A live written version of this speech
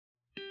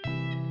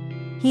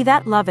He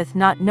that loveth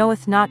not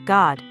knoweth not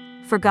God,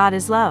 for God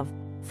is love.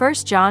 1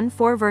 John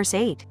 4 verse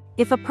 8.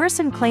 If a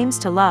person claims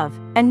to love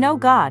and know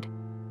God,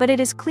 but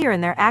it is clear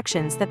in their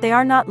actions that they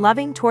are not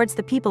loving towards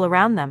the people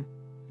around them,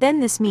 then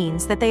this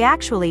means that they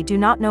actually do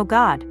not know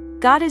God.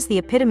 God is the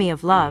epitome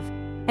of love,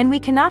 and we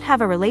cannot have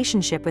a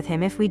relationship with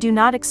Him if we do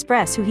not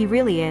express who He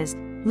really is.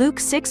 Luke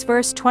 6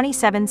 verse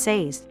 27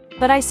 says,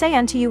 "But I say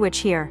unto you which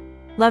hear,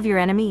 love your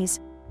enemies,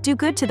 do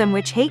good to them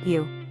which hate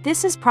you."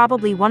 This is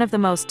probably one of the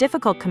most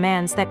difficult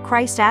commands that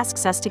Christ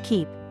asks us to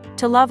keep,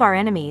 to love our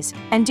enemies,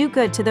 and do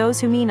good to those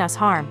who mean us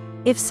harm.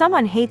 If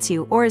someone hates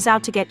you or is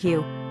out to get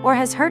you, or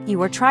has hurt you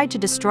or tried to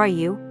destroy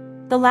you,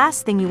 the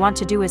last thing you want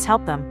to do is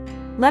help them,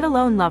 let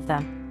alone love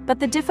them. But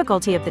the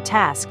difficulty of the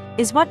task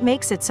is what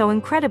makes it so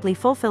incredibly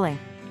fulfilling.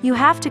 You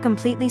have to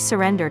completely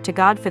surrender to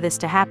God for this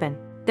to happen.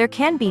 There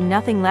can be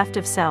nothing left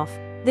of self.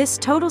 This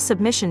total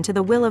submission to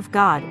the will of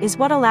God is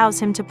what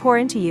allows Him to pour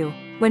into you.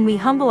 When we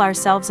humble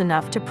ourselves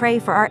enough to pray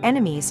for our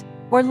enemies,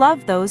 or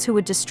love those who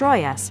would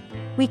destroy us,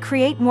 we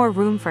create more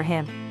room for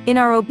Him. In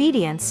our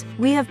obedience,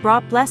 we have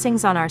brought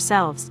blessings on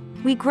ourselves.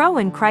 We grow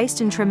in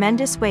Christ in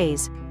tremendous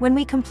ways when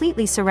we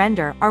completely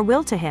surrender our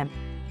will to Him.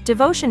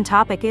 Devotion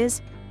topic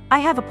is, I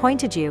have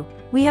appointed you.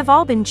 We have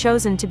all been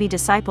chosen to be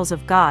disciples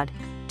of God,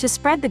 to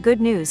spread the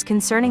good news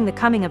concerning the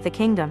coming of the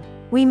kingdom.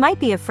 We might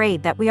be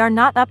afraid that we are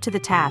not up to the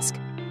task,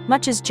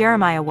 much as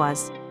Jeremiah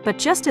was, but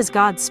just as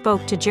God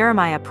spoke to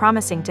Jeremiah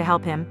promising to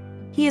help him,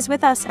 He is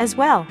with us as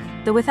well.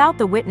 Though without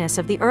the witness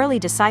of the early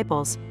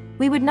disciples,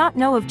 we would not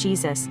know of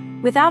Jesus.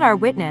 Without our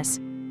witness,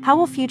 how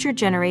will future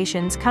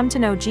generations come to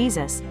know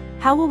Jesus?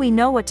 How will we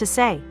know what to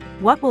say?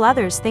 What will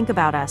others think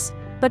about us?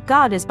 But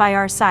God is by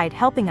our side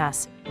helping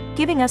us,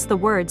 giving us the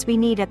words we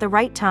need at the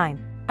right time.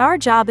 Our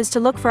job is to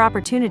look for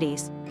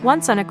opportunities.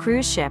 Once on a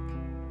cruise ship,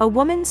 a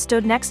woman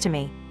stood next to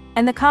me,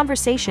 and the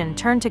conversation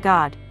turned to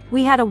God.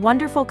 We had a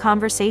wonderful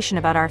conversation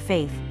about our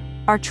faith,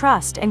 our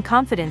trust and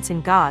confidence in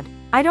God.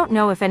 I don't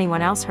know if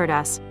anyone else heard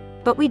us,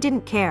 but we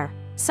didn't care.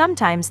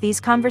 Sometimes these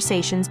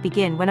conversations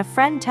begin when a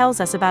friend tells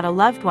us about a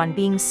loved one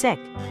being sick,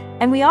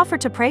 and we offer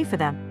to pray for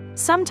them.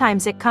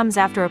 Sometimes it comes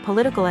after a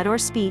political ad or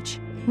speech.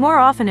 More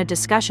often a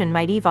discussion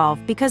might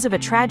evolve because of a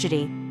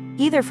tragedy,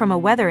 either from a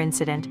weather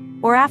incident,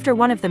 or after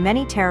one of the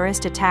many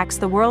terrorist attacks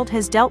the world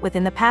has dealt with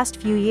in the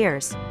past few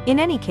years. In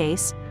any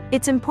case,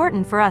 it's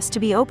important for us to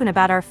be open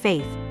about our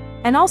faith,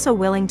 and also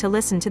willing to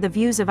listen to the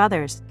views of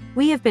others.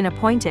 We have been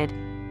appointed.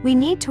 We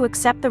need to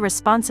accept the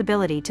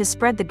responsibility to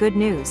spread the good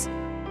news.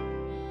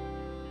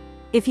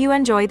 If you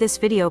enjoy this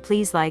video,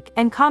 please like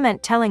and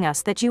comment telling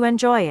us that you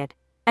enjoy it.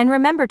 And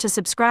remember to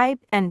subscribe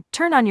and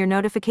turn on your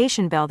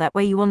notification bell, that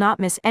way you will not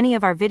miss any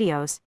of our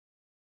videos.